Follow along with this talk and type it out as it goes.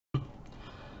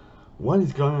What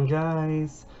is going on,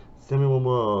 guys? Samuel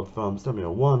World from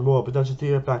Samuel One World Productions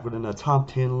here, back with another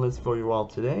top 10 list for you all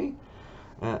today.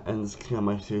 And this is kind of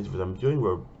my series that I'm doing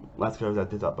where last time I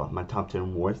did talk about my top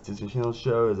 10 worst Disney Channel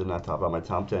shows, and I talked about my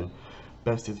top 10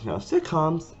 best Disney Channel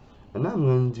sitcoms. And now I'm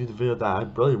going to do the video that I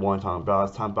really want to talk about.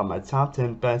 It's talking about my top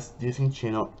 10 best Disney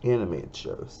Channel animated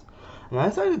shows. And I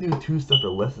decided to do two separate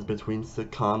lists between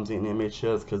sitcoms and animated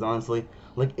shows because honestly,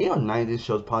 like 8 or 9 of these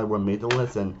shows probably would have made the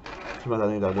list, and sometimes I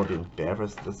think that would be unfair for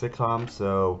the sitcom.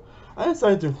 So I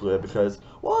decided to include it because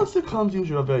while sitcoms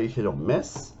usually are very hit or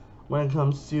miss when it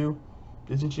comes to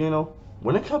Disney Channel,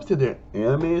 when it comes to their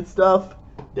animated stuff,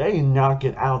 they knock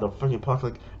it out of the freaking park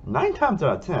like 9 times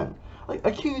out of 10. Like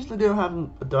occasionally they were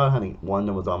having one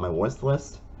that was on my worst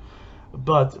list.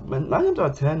 But 9 times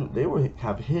out of 10, they would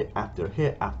have hit after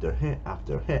hit after hit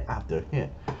after hit after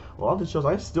hit. A lot of the shows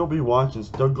I still be watching,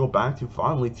 still go back to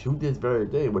fondly to this very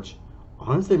day, which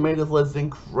honestly made this list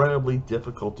incredibly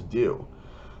difficult to do.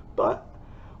 But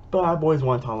I've always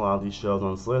wanted to talk a lot of these shows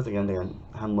on this list. Again, they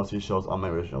have most of these shows on my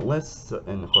original list,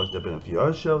 and of course there have been a few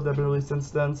other shows that have been released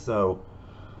since then. So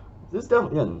this is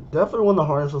definitely one of the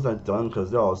hardest shows I've done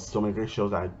because there are so many great shows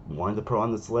that I wanted to put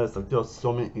on this list. Like there are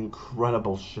so many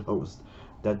incredible shows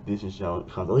that Disney Channel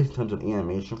comes, at least in terms of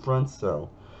animation front.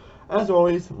 So as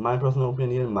always, my personal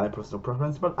opinion, my personal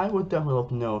preference, but I would definitely love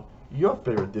to know your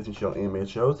favorite Disney Channel animated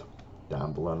shows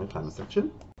down below in the comment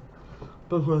section.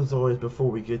 But as always, before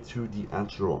we get to the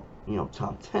actual,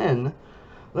 top 10,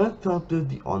 let's talk to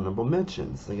the honorable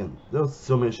mentions. Again, there's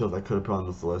so many shows I could have put on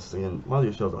this list. Again, a lot of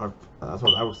these shows are,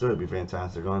 I would say would be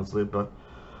fantastic, honestly, but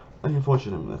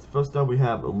unfortunately, first up we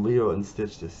have Leo and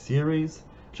Stitch the series.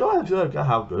 Show I feel like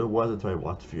how good it was until I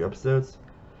watched a few episodes.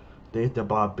 Dave the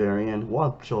Barbarian,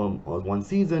 while show was one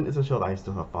season, it's a show that I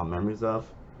still have fond memories of.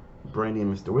 Brandy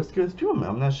and Mr. Whiskers, do you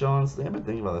remember that show, honestly? I've been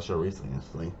thinking about that show recently,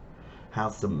 actually.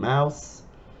 House of Mouse,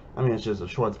 I mean, it's just a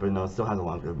short, but it still has a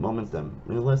lot of good moments that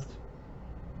in the list.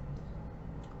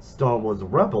 Star Wars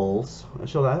Rebels, a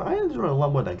show that I enjoyed a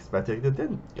lot more than I expected. It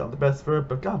didn't got the best for it,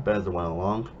 but got better as it went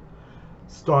along.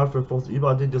 Starford Force Evil,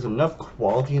 I think there's enough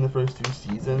quality in the first 2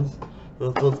 seasons. It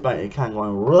looks like it kind of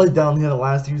going really downhill the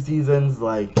last 2 seasons.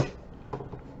 Like,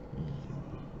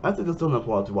 I think there's still enough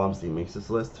quality to obviously makes this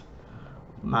list.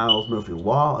 Miles Murphy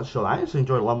Law, a show I actually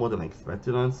enjoyed a lot more than I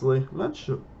expected, honestly. I'm not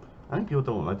sure. I think people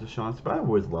don't like this show, honestly, but I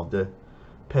always loved it.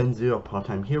 Pen Zero,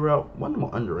 Part-Time Hero, one of the more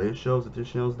underrated shows that this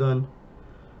channel's done.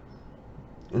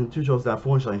 And the 2 shows that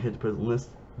unfortunately hit the prison list.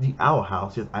 The Owl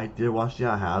House, yes, I did watch The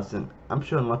Owl House, and I'm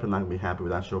sure a lot of people are not going to be happy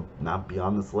with that show not be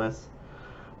on this list.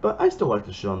 But I still like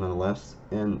the show nonetheless.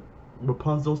 And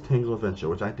Rapunzel's Tangle Adventure,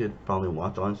 which I did finally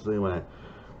watch, honestly,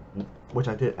 which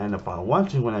I did end up finally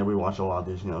watching when I rewatched a lot of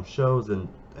these, shows, and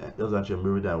it was actually a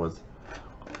movie that was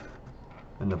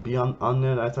ended up being on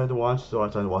there that I decided to watch, so I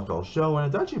decided to watch the whole show, and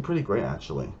it's actually pretty great,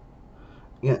 actually.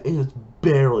 Yeah, it just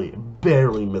barely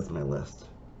missed my list.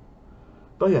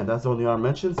 But yeah, that's the only I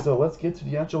mentioned, so let's get to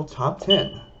the actual top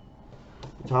 10.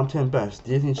 The top 10 best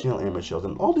Disney Channel anime shows,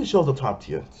 and all these shows are top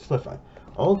tier, just clarify.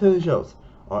 All 10 of these shows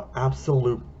are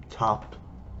absolute top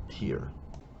tier.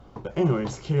 But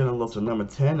anyways, carrying on list with number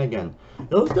 10 again. It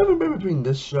was definitely between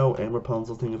this show and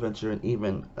Rapunzel's Tangle Adventure and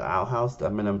even the Owl House,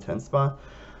 that my number 10 spot.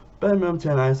 But at number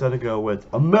 10, I decided to go with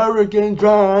American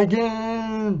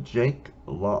Dragon, Jake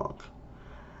Long.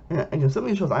 And again, some of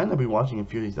these shows I ended up watching a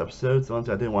few of these episodes.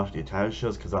 Honestly, I didn't watch the entire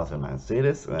shows because I was in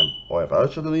Mercedes, or I have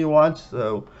other shows that I need to watch.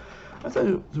 So I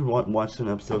decided to watch an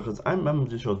episode because I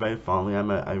remember the shows very fondly.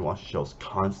 I watch shows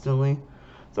constantly.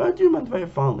 So I do remember very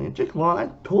fondly. And Jake Long, I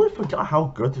totally forgot how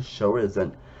good the show is.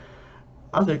 And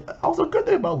I was like, also a good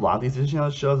thing about a lot of these Disney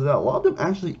Channel shows is that a lot of them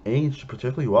actually aged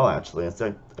particularly well, actually. It's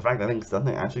like, in fact, I think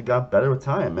something actually got better with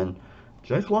time. And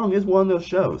Jake Long is one of those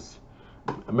shows.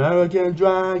 American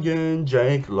Dragon,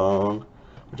 Jake Long,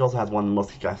 which also has one of the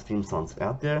most kick-ass theme songs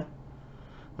out there.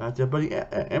 But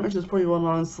the image is pretty well,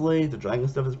 honestly. The dragon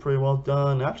stuff is pretty well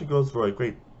done. It actually goes for a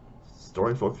great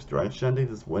story-focused direction. I think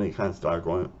this is when it kind of started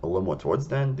going a little more towards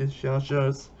then, these channel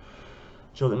shows.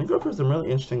 And they go for some really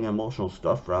interesting and emotional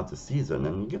stuff throughout the season,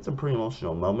 and you get some pretty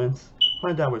emotional moments.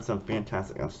 Find out with some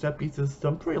fantastic set pieces,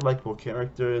 some pretty likable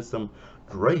characters, some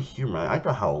great humor. I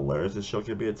got how hilarious this show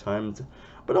could be at times,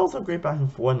 but also great back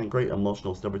and forth and great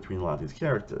emotional stuff between a lot of these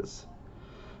characters.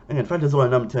 And in fact, this is why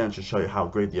number 10 should show you how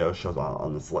great the other shows are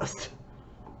on this list.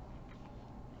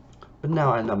 But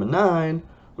now at number 9,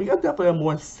 we got definitely a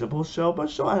more simple show, but a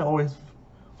show I always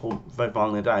hold very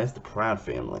fondly that is The Proud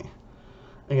Family.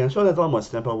 Again, a show that's a lot more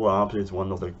simple, where obviously it's one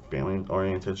of those like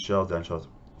family-oriented shows that shows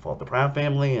for The Proud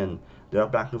Family, and they're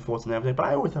back and forth and everything, but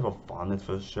I always have a fondness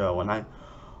for the show, and I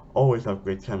always have a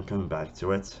great time coming back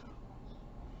to it.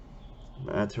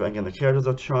 Again, the characters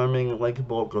are charming,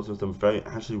 likable, goes through some very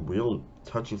actually real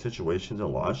touching situations in a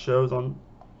lot of shows on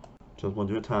just one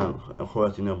at a time. Of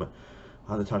course, but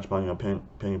how to touch upon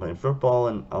playing football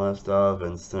and all that stuff,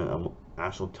 and some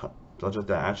actual subjects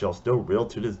that actually are still real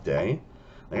to this day.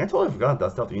 Like I totally forgot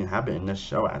that stuff even happened in this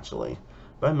show actually,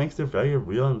 but it makes it very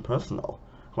real and personal.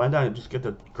 Why not just get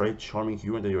the great charming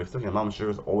humor that you're expecting? Mama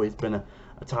Sugar's always been a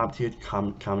top tier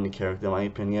comedy character in my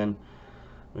opinion.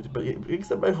 But it's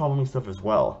some very heartwarming stuff as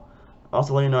well.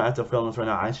 Also, let you know, after filming this right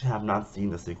now, I actually have not seen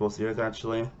the sequel series,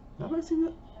 actually. Have I seen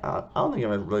it? I don't think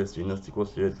I've really seen the sequel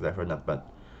series, because I've heard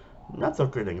not so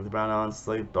great things about it,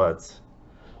 honestly, but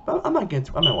I might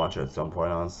watch it at some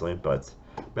point, honestly, but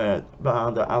I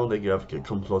don't think you can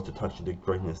come close to touching the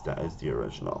greatness that is the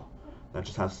original. That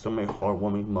just has so many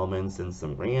heartwarming moments and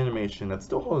some great animation that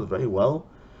still holds very well,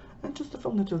 and just a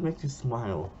film that just makes you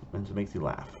smile and just makes you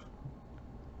laugh.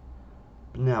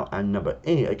 Now, at number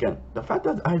 8, again, the fact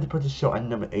that I had to put this show at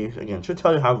number 8, again, should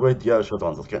tell you how great the other shows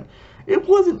on this again. It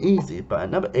wasn't easy, but at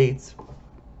number 8,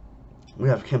 we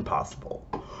have Kim Possible.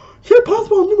 Kim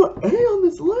Possible number 8 on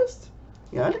this list?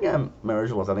 Yeah, I think my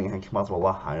original was, I think I had Kim Possible a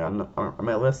lot higher on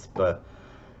my list, but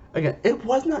again, it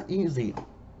was not easy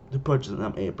to put at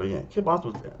number 8, but yeah, Kim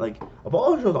Possible, like, of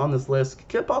all the shows on this list,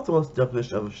 Kim Possible is the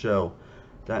definition of a show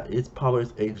that it's probably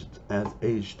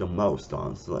aged the most,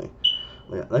 honestly.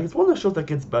 Like, it's one of the shows that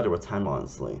gets better with time,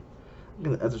 honestly.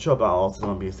 It's a show about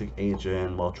autism, basic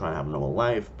aging, while trying to have a normal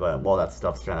life, but while that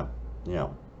stuff's kind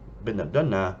of, been there, done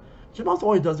that, Kim Possible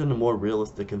always does it in a more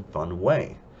realistic and fun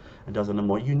way. And does it in a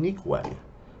more unique way.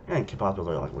 And Kim Possible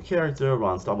is a likable character,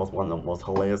 Ron Starbuck's one of the most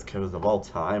hilarious characters of all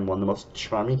time, one of the most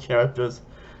charming characters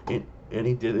in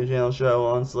any Disney Channel show,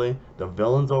 honestly. The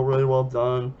villains are really well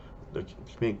done, the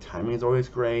comedic timing is always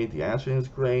great, the action is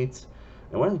great.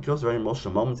 And when it goes to very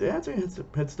emotional moments, it actually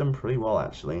hits them pretty well,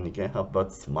 actually, and you can't help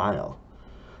but smile.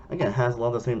 Again, it has a lot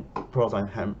of the same pros I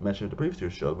had mentioned in the previous two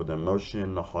shows, with the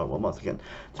emotion, the heart, moments. Again,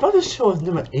 the fact this show is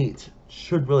number 8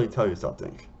 should really tell you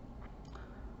something.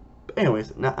 But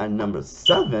anyways, now at number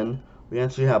 7, we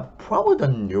actually have probably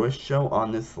the newest show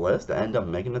on this list that ended up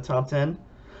making the top 10.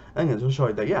 And again, to show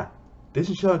you that, yeah, this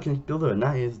show can deliver, and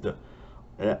that is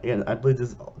and I believe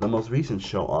this is the most recent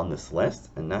show on this list,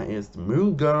 and that is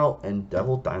Moon Girl and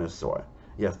Devil Dinosaur.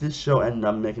 Yes, this show ended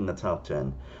up making the top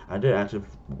 10. I did actually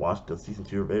watch the season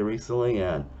 2 very recently,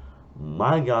 and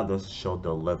my god, this show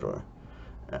delivered.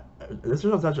 This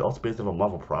show is actually also based off a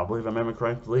Marvel property, if I remember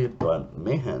correctly, but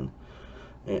man,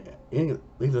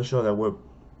 it's a show that would,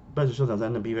 but the show that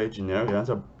ended up being very generic. It ends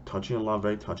up touching a lot of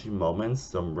very touching moments,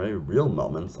 some very real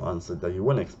moments, honestly, that you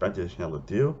wouldn't expect this channel to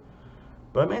do.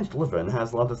 But it managed to deliver, and it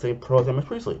has a lot of the same pros I mentioned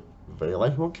previously. Very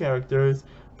likable characters,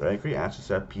 very great action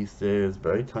set pieces,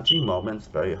 very touching moments,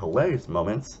 very hilarious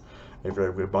moments, a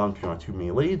very great bond between our two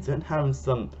main leads, and having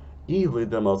some easily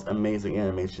the most amazing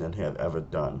animation that they have ever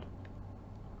done.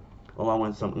 Along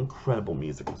with some incredible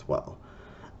music as well.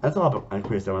 That's a lot of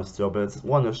uncreative stuff still, but it's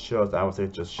one of those shows that I would say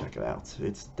just check it out.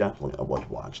 It's definitely a worth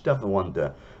watch. Definitely one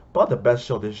of the best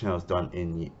show this channel has done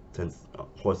since, of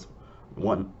course,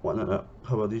 one a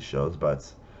couple of these shows, but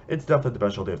it's definitely the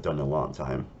best show they've done in a long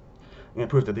time. And it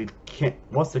proves that they can't,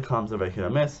 once it comes to a hit or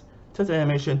miss, to the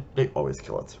animation, they always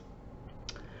kill it.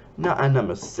 Now at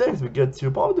number 6, we get to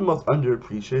probably the most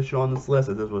underappreciated show on this list,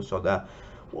 as this was a show that,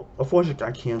 well, unfortunately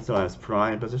got canceled as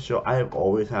Prime, but it's a show I have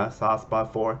always had a soft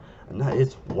spot for, and that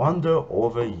is Wonder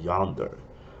Over Yonder.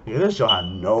 This show had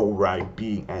no right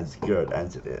being as good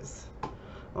as it is.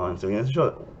 So it's a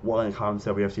show, well, in the comments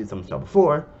that we have seen some stuff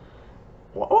before.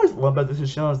 What I always love about this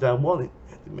show is that while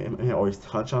they always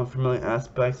touch on familiar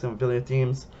aspects and familiar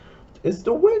themes, it's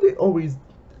the way they always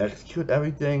execute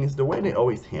everything, it's the way they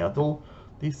always handle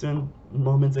these certain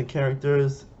moments and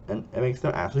characters, and it makes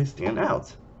them actually stand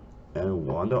out. And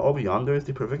Wonder Over Yonder is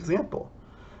the perfect example.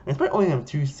 And it's probably only have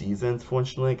 2 seasons,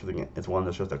 fortunately, because again, it's one of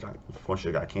the shows that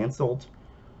unfortunately got canceled.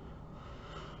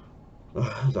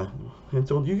 And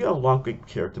so you get a lot of great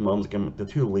character moments. Again, the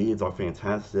 2 leads are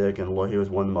fantastic, and Lord here is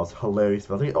one of the most hilarious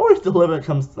villains. He always delivers.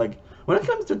 When it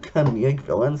comes to comedic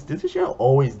villains, this show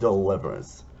always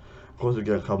delivers. Of course, we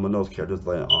get a couple of those characters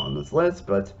later on this list,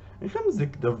 but when it comes to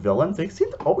the villains, they seem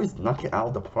to always knock it out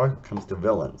of the park when it comes to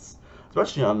villains.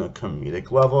 Especially on the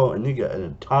comedic level, and you get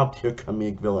a top tier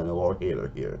comedic villain, Lord Hater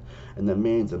here. And the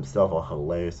mains themselves are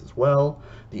hilarious as well.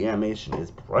 The animation is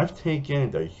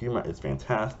breathtaking, the humor is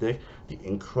fantastic, the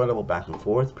incredible back and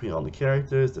forth between all the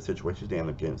characters, the situations they end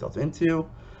up getting themselves into.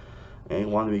 And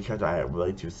one of the characters I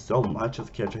relate to so much as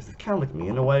characters is kind of like me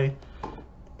in a way.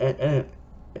 And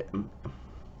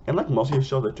like most of these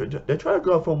shows, they try to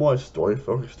go for a more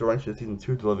story-focused direction. Season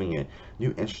 2 delivering a new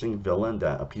interesting villain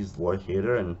that appeases Lord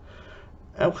Hater, and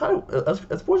I'm kind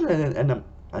of as fortunate, and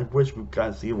I wish we got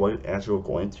to see what actually we're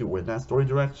going to with that story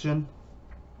direction.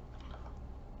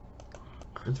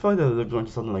 It's funny that they're going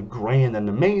to something like grand and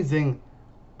amazing,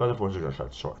 but unfortunately got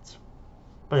cut short.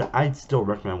 But yeah, I'd still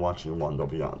recommend watching Wonder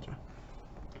Beyond.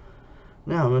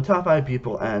 Now, in the top 5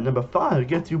 people, and number 5, we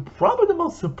get to probably the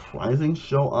most surprising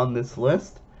show on this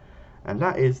list, and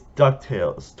that is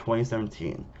DuckTales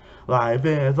 2017. Life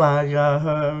is like a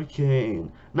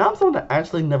hurricane. Now, I'm someone that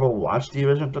actually never watched the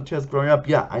original DuckTales growing up.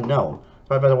 Yeah, I know.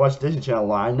 If I better watch Disney Channel a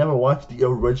lot, I never watched the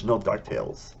original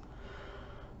DuckTales.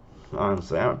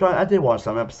 Honestly, but I did watch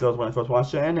some episodes when I first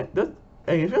watched it, and it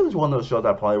feels like one of those shows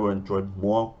I probably would enjoy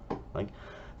more. Like,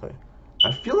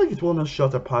 I feel like it's one of those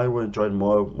shows I probably would enjoy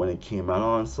more when it came out,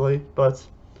 honestly. But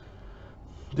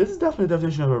this is definitely the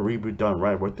definition of a reboot done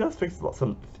right, where it does fix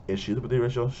some issues with the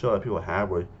original show that people have,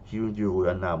 where you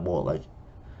are now more like,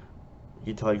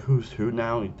 you tell like who's who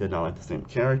now. They're not like the same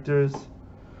characters,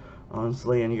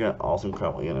 honestly, and you got awesome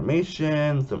incredible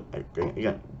animation, some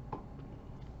again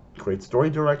great story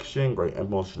direction, great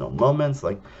emotional moments,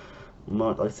 like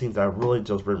scenes that really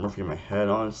just bring Murphy in my head,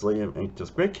 honestly, and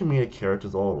just great comedic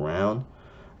characters all around.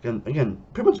 Again,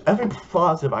 pretty much every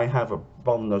positive I have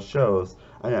about those shows,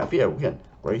 I have here. Again,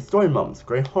 great story moments,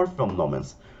 great heartfelt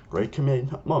moments, great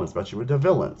comedic moments, especially with the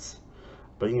villains.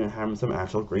 But you know, having some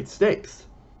actual great stakes.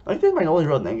 I think my only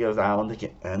real negative is I don't think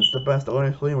it ends the best,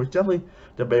 honestly, which definitely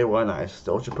debate one I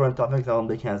still should put on topics. I don't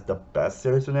think it has the best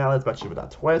series finale, especially with that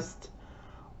twist.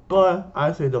 But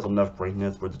I say there's enough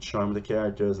greatness with the charm of the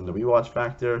characters and the rewatch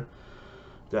factor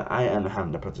that I am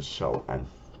having to put the show at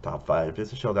top 5.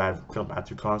 It's a show that I've come back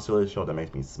to constantly, a show that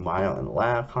makes me smile and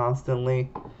laugh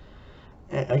constantly.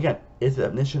 And again, it's the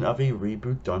definition of a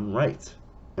reboot done right.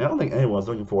 And I don't think anyone's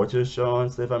looking forward to this show,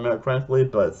 honestly, if I remember correctly,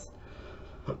 but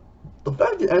the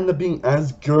fact it ended up being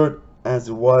as good as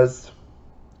it was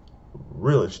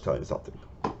really should tell you something.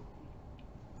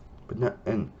 But not,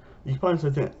 and you can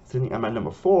probably start sitting at my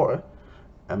number 4,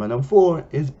 and my number 4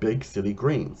 is Big City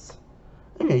Greens.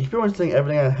 Okay, you're pretty much saying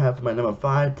everything I have for my number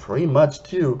 5 pretty much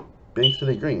to Big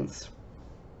City Greens.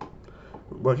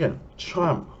 But again,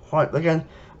 charm, heart, again,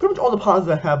 pretty much all the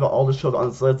positives I have about all the shows on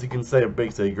this list you can say of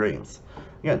Big City Greens.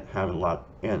 Again, having a lot,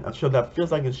 and a show that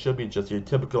feels like it should be just your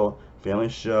typical family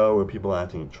show where people are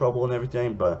acting in trouble and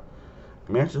everything, but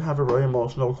it managed to have a really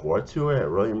emotional core to it, a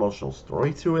really emotional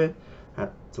story to it.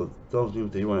 So those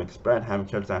things that you want to expect, having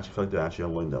characters actually feel like they're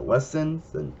actually learning their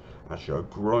lessons and actually are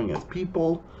growing as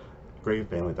people. Great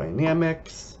family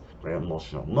dynamics, great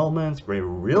emotional moments, great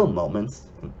real moments,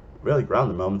 and really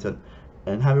grounded moments,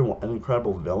 and having an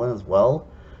incredible villain as well.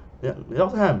 They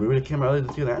also had a movie that came out earlier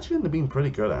this year that actually ended up being pretty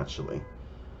good, actually.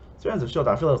 So as a show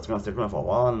that I feel like it's going to stick around for a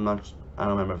while, and I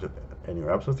don't remember if any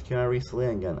episodes came out recently.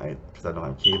 Again, because I don't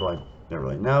have cable, I don't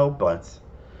really know, but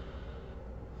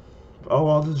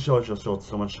overall, this show just showed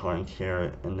so much heart and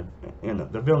care, and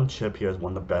the villain Chip here is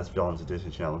one of the best villains of Disney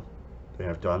Channel they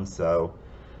have done, so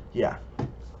yeah.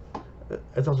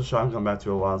 It's also a show I'm coming back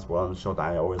to a lot as well, and a show that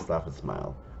I always laugh and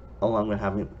smile, along with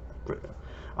having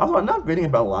also, I'm not reading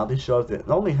about a lot of these shows that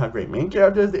not only have great main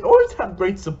characters, they always have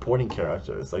great supporting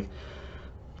characters. Like,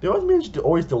 they always manage to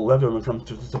always deliver when it comes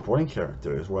to the supporting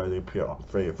characters, where they appear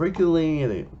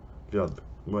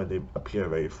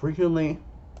very frequently,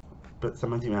 but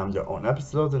sometimes even have their own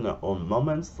episodes and their own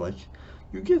moments. Like,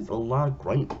 you get a lot of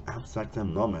great aspects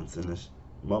and moments in this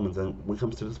moments, and when it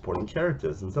comes to the supporting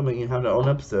characters, and some of you have their own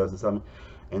episodes, and some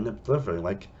end up delivering.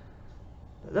 Like,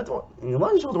 that's what, a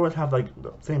lot of shows always have like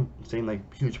the same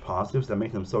like huge positives that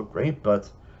make them so great, but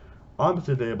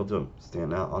obviously they're able to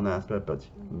stand out on that aspect. But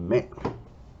man,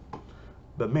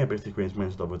 basically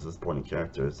managed to with the supporting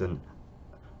characters, and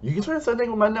you can try to say with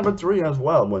my number 3 as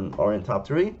well when are in top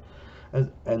 3,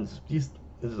 and this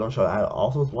is a show I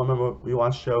also one of my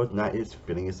rewatch shows, and that is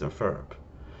Phineas and Ferb.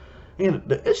 And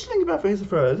the interesting thing about Phineas and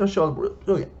Ferb is a show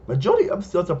really majority of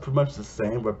episodes are pretty much the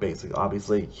same, where basically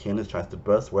obviously Candace tries to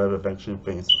burst whatever infection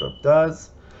Phineas and Ferb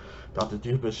does. Dr.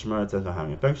 Doofenshmirtz ends up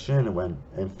having infection,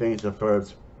 and Phineas and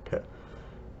Ferb's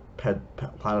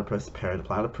platypus, Perry the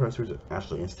platypus, who's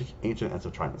actually an agent, ends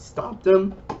up trying to stop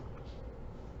them.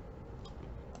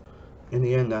 In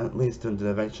the end, that leads to the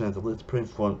infection as a least point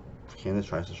for Candace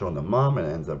tries to show the mom,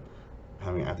 and ends up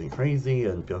acting crazy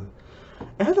and feels.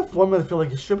 It has a formula that I feel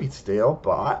like it should be stale,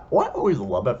 but what I always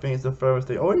love about Phineas and Ferb is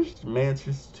they always manage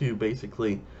to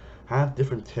basically have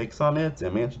different takes on it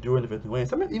and manage to do it in different ways.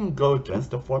 Some even go against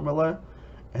the formula,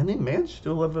 and they manage to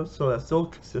deliver so that's still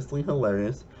consistently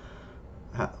hilarious.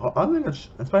 I don't think it's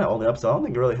probably the only episode. I don't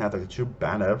think it really has like a true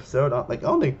bad episode. I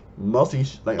don't think mostly,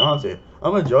 like honestly,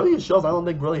 a majority of shows I don't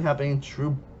think really have any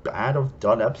true bad or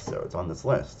done episodes on this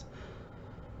list.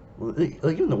 like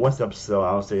even the worst episode,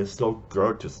 I would say, is still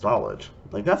good to solid.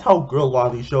 Like that's how good a lot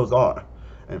of these shows are,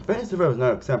 and Fantasy Forever is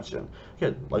no exception.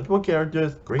 Again, likable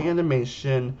characters, great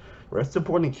animation, great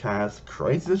supporting cast,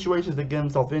 crazy situations to get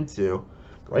himself into,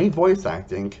 great voice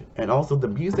acting, and also the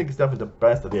music is definitely the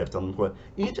best that they have done. But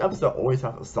each episode always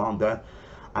has a song that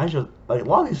I just like. A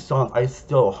lot of these songs I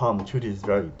still hum to this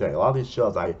very day. A lot of these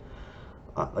shows I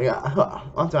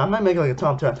might make like a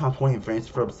top 10, top 20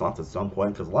 Fantasy Forever songs at some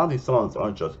point because a lot of these songs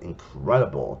are just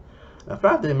incredible. The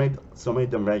fact that they made so many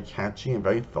of them very catchy and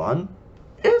very fun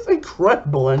is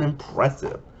incredible and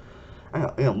impressive. And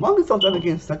a lot of these songs end up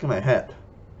getting stuck in my head.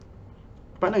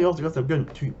 But now you also got some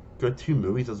good two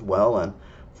movies as well, and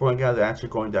for a guy that actually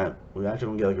we're actually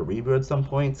going to get like a reboot at some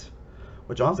point.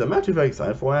 Which honestly, I'm actually very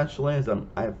excited for actually, as I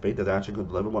have faith that they're actually going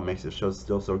to deliver what makes this show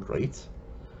still so great.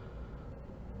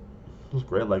 It was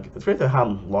great. Like it's great to how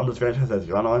long this franchise has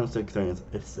gone on, considering it's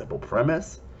a simple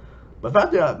premise. But the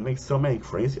fact that it makes so many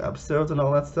crazy episodes and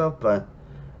all that stuff, but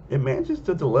it manages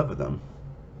to deliver them.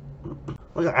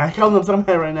 Like I count them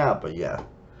somewhere right now, but yeah.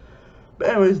 But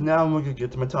anyways, now I'm gonna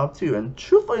get to my top two. And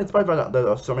truthfully, in spite of that there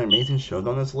are so many amazing shows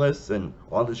on this list, and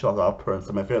all the shows are some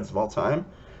of my favorites of all time,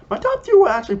 my top two were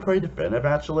actually pretty definitive,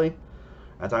 actually.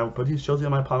 As I will put these shows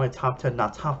in my top 10,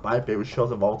 not top 5 favorite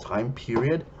shows of all time,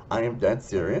 period. I am dead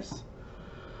serious.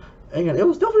 Again, it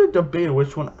was definitely a debate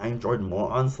which one I enjoyed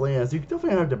more, honestly, as you can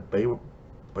definitely have a debate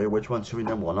which one should be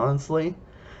number one, honestly.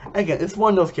 Again, it's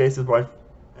one of those cases where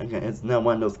it's not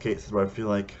one of those cases where I feel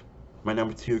like my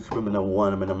number two could be my number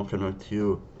one, and my number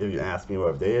two, if you ask me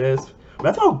what day it is. But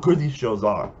that's how good these shows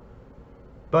are.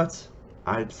 But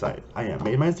I decided, I have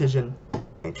made my decision,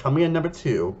 and coming in number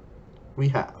two, we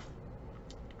have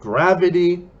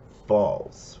Gravity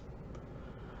Falls,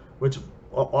 which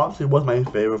obviously was my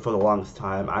favorite for the longest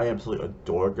time. I absolutely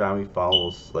adore Gravity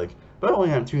Falls. Like, but only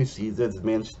had 2 seasons, it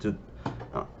manages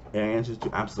to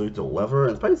absolutely deliver.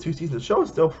 And despite 2 seasons, the show is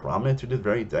still prominent to this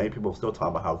very day. People still talk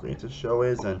about how great this show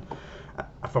is. And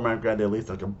from my grad, they released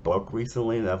like a book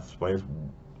recently that explains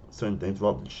certain things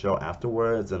about the show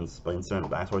afterwards and explains certain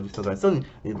backstory. So I still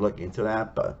need to look into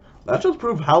that. But that just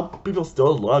proves how people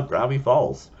still love Gravity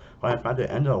Falls. I found it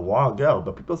ended a while ago,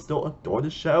 but people still adore the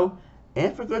show,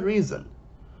 and for good reason.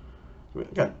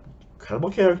 Again, incredible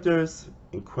characters,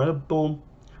 incredible,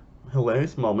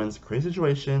 hilarious moments, crazy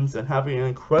situations, and having an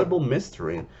incredible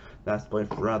mystery that's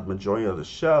played throughout the majority of the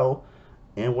show.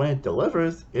 And when it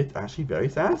delivers, it's actually very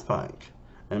satisfying,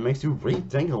 and it makes you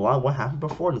rethink a lot of what happened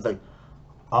before. And it's like,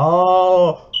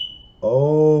 oh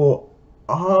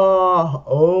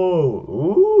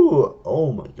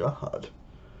my god.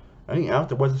 I think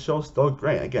afterwards the show is still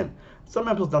great. Again, some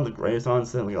episodes aren't the greatest,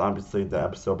 honestly. Like obviously the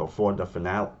episode before the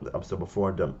finale, the episode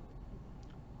before the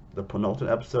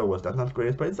penultimate episode was not the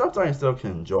greatest, but it's something I still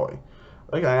can enjoy.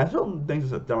 Like I don't think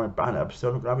it's a downright bad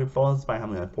episode of Gravity Falls, despite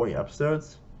having like 40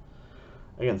 episodes.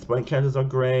 Again, supporting characters are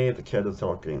great. The characters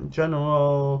are great in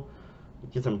general. You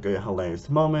get some great hilarious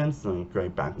moments, some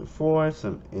great back and forth,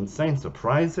 some insane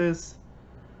surprises.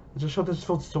 It's a show that just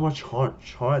feels so much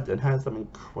heart and has some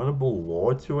incredible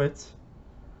lore to it.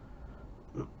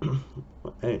 and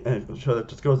it's a show that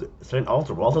just goes straight all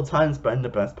the times, but in the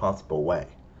best possible way.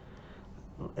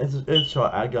 It's a show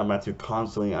I go back to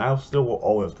constantly, and I still will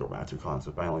always go back to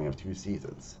constantly, but I only have 2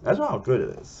 seasons. That's how good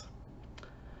it is.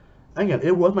 Again,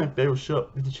 it was my favorite show,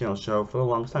 Disney Channel show for the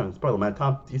longest time. It's probably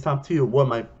these top 2 were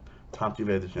my top 2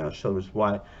 favorite Disney Channel shows, which is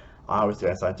why I always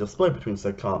decide to split between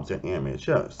sitcoms and animated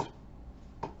shows.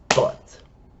 But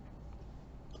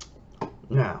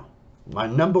now, my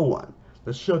number one,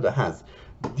 the show that has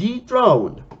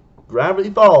dethroned Gravity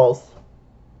Falls,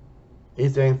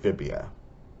 is Amphibia.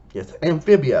 Yes,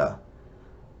 Amphibia.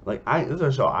 Like this is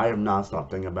a show I have not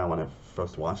stopped thinking about when I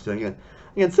first watched it.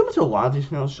 Again, similar to a lot of these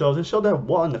shows, a show that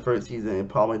won the first season, it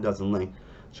probably doesn't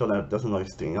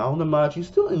sting out that much. You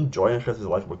still enjoy it because it's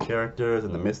likable characters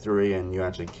and the mystery, and you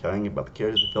actually caring about the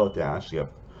characters. You feel like they actually have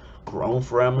grown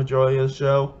for a majority of the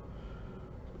show.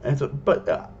 And so, but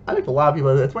I think a lot of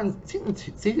people, that's when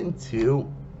season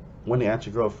 2, when they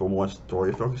actually go for more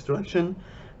story-focused direction,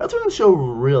 that's when the show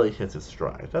really hits its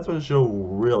stride. That's when the show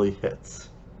really hits.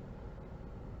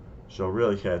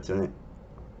 And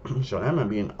showing them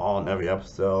being all in every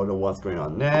episode of what's going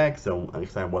on next, and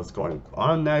understand what's going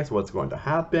on next, what's going to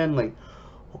happen. Like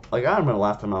I remember the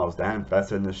last time I was that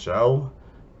invested in the show,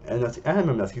 and I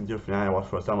remember that season 2 finale I watched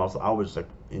for the first time. I was just like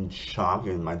in shock,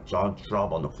 and my jaw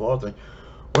dropped on the floor. It's like,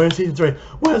 where's season 3?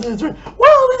 Where's season 3?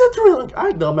 Where's season 3? Like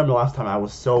I don't remember the last time I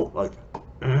was so like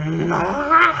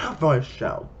for a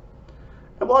show.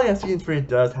 And while season 3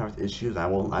 does have its issues, I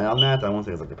will lie on that. I won't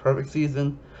say it's like the perfect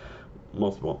season.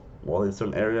 Most people while in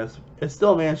certain areas, it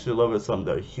still managed to deliver some of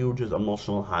the hugest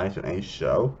emotional highs in any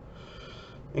show.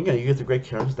 And again, you get the great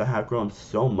characters that have grown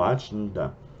so much, and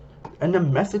the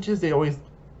messages they always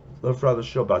live throughout the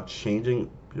show about changing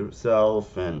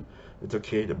yourself, and it's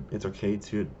okay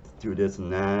to do this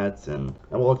and that, and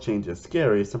while change is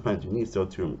scary, sometimes you need so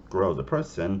to grow the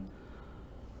person.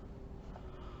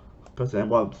 Because then,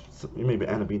 well, you maybe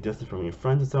end up being distant from your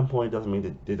friends at some point. Doesn't mean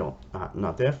that they don't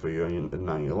not there for you and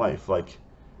not in your life. Like,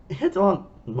 it hits on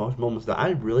most moments that I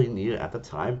really needed at the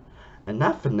time, and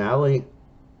that finale,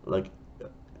 like,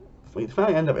 the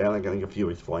finale ended up airing like a few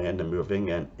weeks before I ended up moving,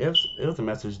 and it was a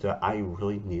message that I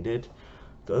really needed.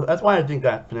 So that's why I think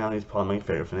that finale is probably my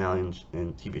favorite finale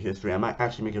in TV history. I might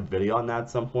actually make a video on that at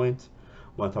some point. I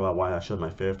want to talk about why I showed my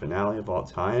favorite finale of all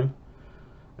time,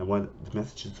 and when the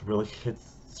message just really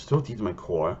hits so deep to my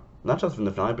core, not just from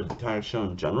the finale, but the entire show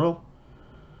in general.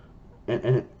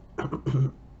 And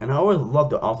and I always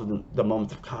loved the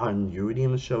moments of continuity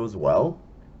in the show as well.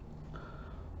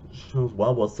 Shows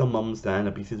well, some moments that end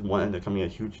up in season one end up becoming a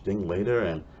huge thing later,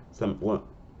 and some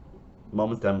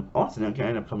moments that also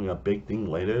end up becoming a big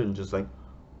thing later, and just like,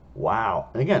 wow.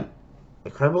 And again,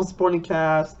 incredible supporting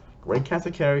cast, great cast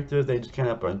of characters they just kind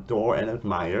of adore and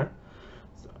admire,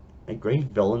 and great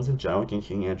villains in general.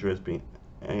 King Andrew is being.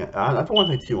 And I don't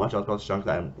want to say too much about the show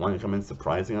because I want to come in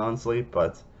surprising, honestly,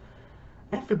 but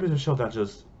Amphibious is a show that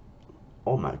just,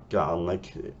 oh my god,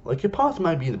 like it possibly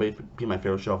might be my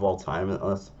favorite show of all time,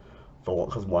 unless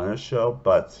because one is a show,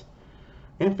 but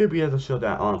Amphibia is a show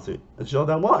that, honestly, a show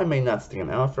that, while it may not stand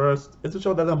out at first, it's a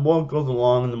show that the more it goes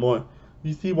along and the more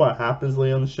you see what happens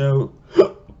later on the show,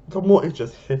 the more it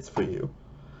just hits for you.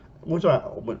 Which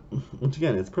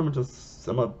again, it's pretty much just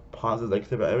somewhat positive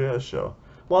negative every other show.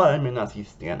 While I may not see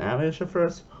stand out at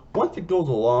first, once it goes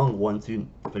along, once you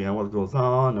figure out what goes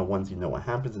on, and once you know what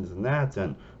happens and this and that,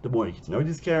 and the more you get to know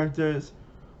these characters,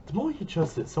 the more you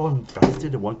just get so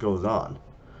invested in what goes on.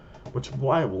 Which is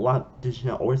why a lot of Disney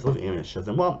Channel always love animated shows.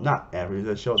 And well, not every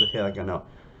the shows here, like I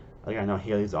know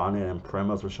Haley's on it, and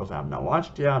Primos, which shows I have not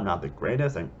watched yet. I'm not the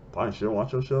greatest. I probably should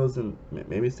watch those shows and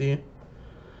maybe see.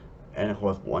 And of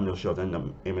course, one of those shows and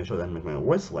the animated shows that make my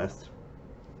wish list.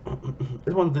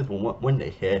 It's one of these when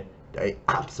they hit, they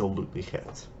absolutely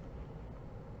hit.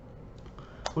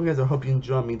 Well, guys, I hope you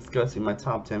enjoyed me discussing my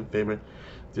top 10 favorite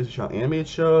Disney Channel animated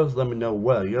shows. Let me know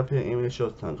what your favorite animated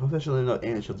shows. Especially know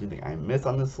animated shows you think I missed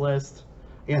on this list.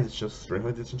 And it's just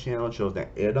strictly Disney Channel shows that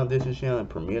aired on Disney Channel and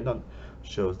premiered on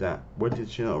shows that were Disney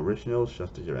Channel originals.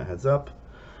 Just to give a heads up.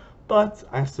 But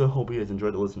I still hope you guys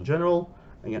enjoyed the list in general.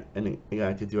 Again,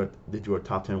 I did do a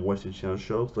top 10 worst Disney Channel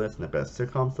shows list and the best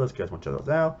sitcoms list. You guys want to check those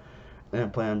out. And I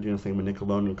plan on doing the same with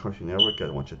Nickelodeon and Cartoon Network. You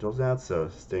guys want to check those out. So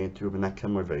stay tuned for that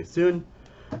coming very soon.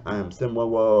 I am Simworld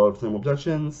World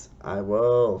Productions. I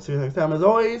will see you next time as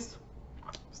always.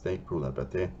 Stay cool up out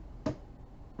there.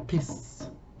 Peace.